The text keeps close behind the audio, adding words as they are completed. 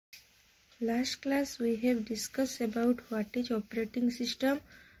Last class we have discussed about what is operating system,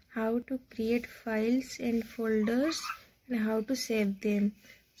 how to create files and folders and how to save them.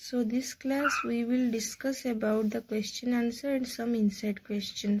 So this class we will discuss about the question answer and some insight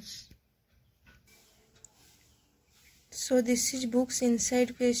questions. So this is book's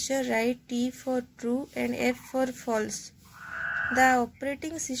insight question. Write T for true and F for false. The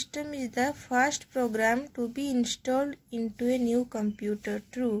operating system is the first program to be installed into a new computer.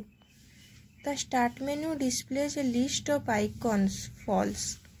 True. The start menu displays a list of icons.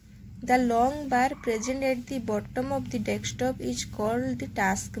 False. The long bar present at the bottom of the desktop is called the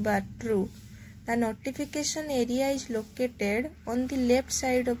taskbar. True. The notification area is located on the left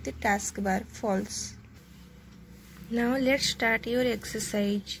side of the taskbar. False. Now let's start your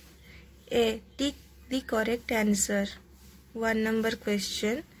exercise. A. Tick the correct answer. 1 number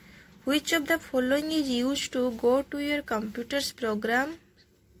question. Which of the following is used to go to your computer's program,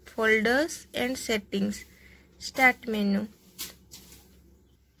 folders and settings? Start menu.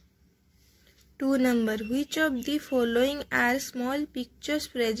 2 number. Which of the following are small pictures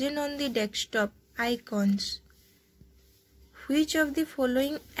present on the desktop? Icons. Which of the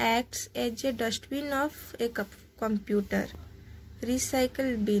following acts as a dustbin of a computer?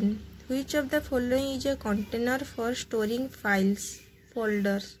 Recycle bin. Which of the following is a container for storing files?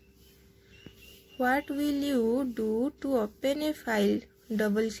 Folders. What will you do to open a file?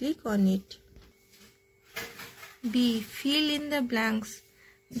 Double click on it. B. Fill in the blanks.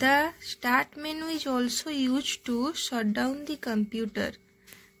 The start menu is also used to shut down the computer.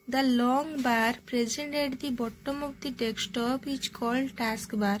 The long bar present at the bottom of the desktop is called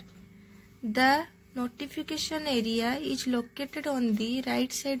taskbar. The notification area is located on the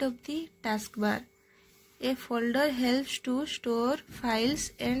right side of the taskbar. A folder helps to store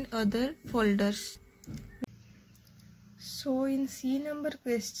files and other folders. So in C number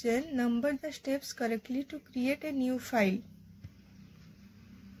question, number the steps correctly to create a new file.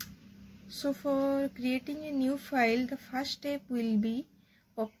 So for creating a new file, the first step will be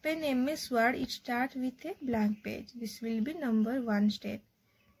open MS Word. It starts with a blank page. This will be number 1 step.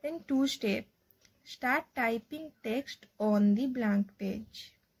 Then 2 step. Start typing text on the blank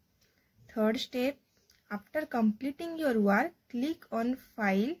page. 3rd step. After completing your work, click on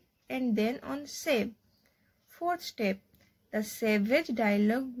File and then on Save. 4th step. The Save As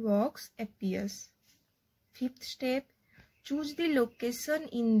dialog box appears. 5th step. Choose the location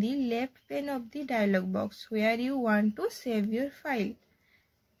in the left pane of the dialog box where you want to save your file.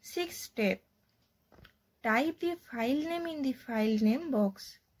 6th step. Type the file name in the file name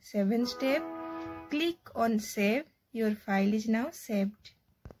box. 7th step. Click on Save. Your file is now saved.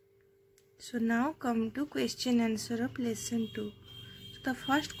 So now come to question answer of lesson 2. So the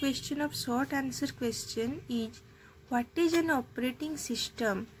first question of short answer question is, what is an operating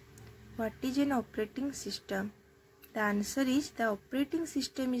system? What is an operating system? The answer is, the operating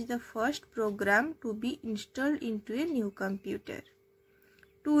system is the first program to be installed into a new computer.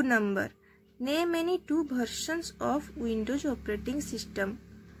 2 number. Name any 2 versions of Windows operating system.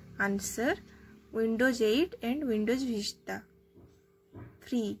 Answer, Windows 8 and Windows Vista.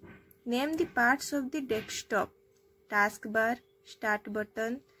 3. Name the parts of the desktop. Taskbar, start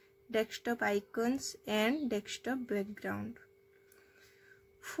button, desktop icons and desktop background.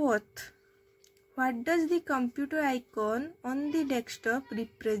 4th. What does the computer icon on the desktop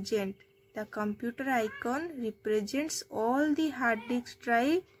represent? The computer icon represents all the hard disk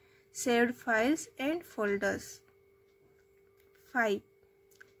drive, saved files and folders. 5.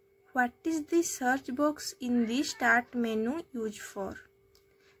 What is the search box in the start menu used for?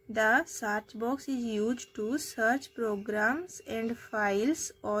 The search box is used to search programs and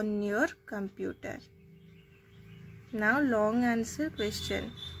files on your computer. Now long answer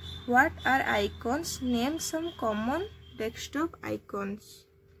question. What are icons? Name some common desktop icons.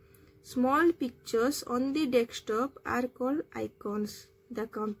 Small pictures on the desktop are called icons. The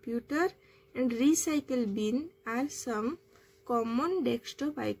computer and recycle bin are some common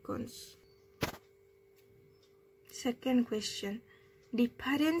desktop icons. Second question.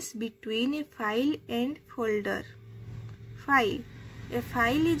 Difference between a file and folder. File. A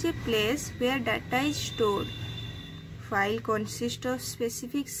file is a place where data is stored. File consists of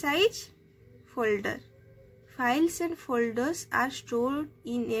specific size. Folder. Files and folders are stored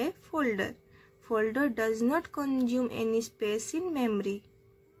in a folder. Folder does not consume any space in memory.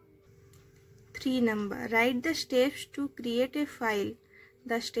 3 number. Write the steps to create a file.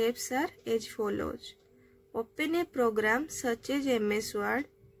 The steps are as follows. Open a program such as MS Word.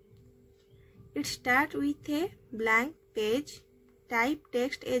 It starts with a blank page. Type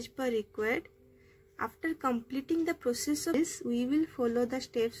text as per required. After completing the process of this, we will follow the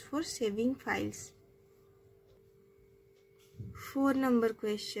steps for saving files. 4 number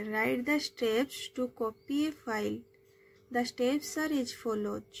question. Write the steps to copy a file. The steps are as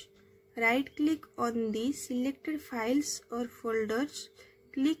follows. Right click on the selected files or folders.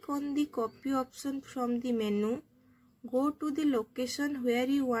 Click on the copy option from the menu. Go to the location where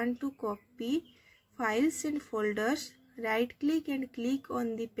you want to copy files and folders. Right click and click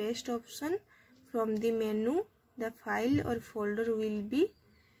on the paste option from the menu. The file or folder will be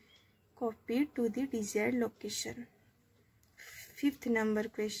copied to the desired location. 5th number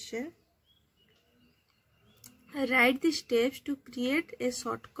question. Write the steps to create a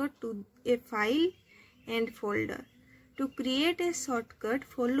shortcut to a file and folder. To create a shortcut,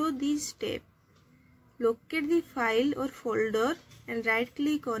 follow these steps. Locate the file or folder and right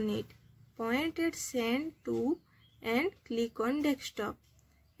click on it. Point at send to and click on desktop.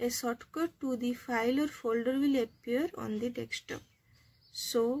 A shortcut to the file or folder will appear on the desktop.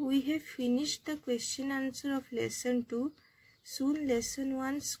 So we have finished the question answer of lesson 2. Soon lesson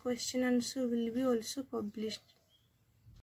 1's question answer will be also published.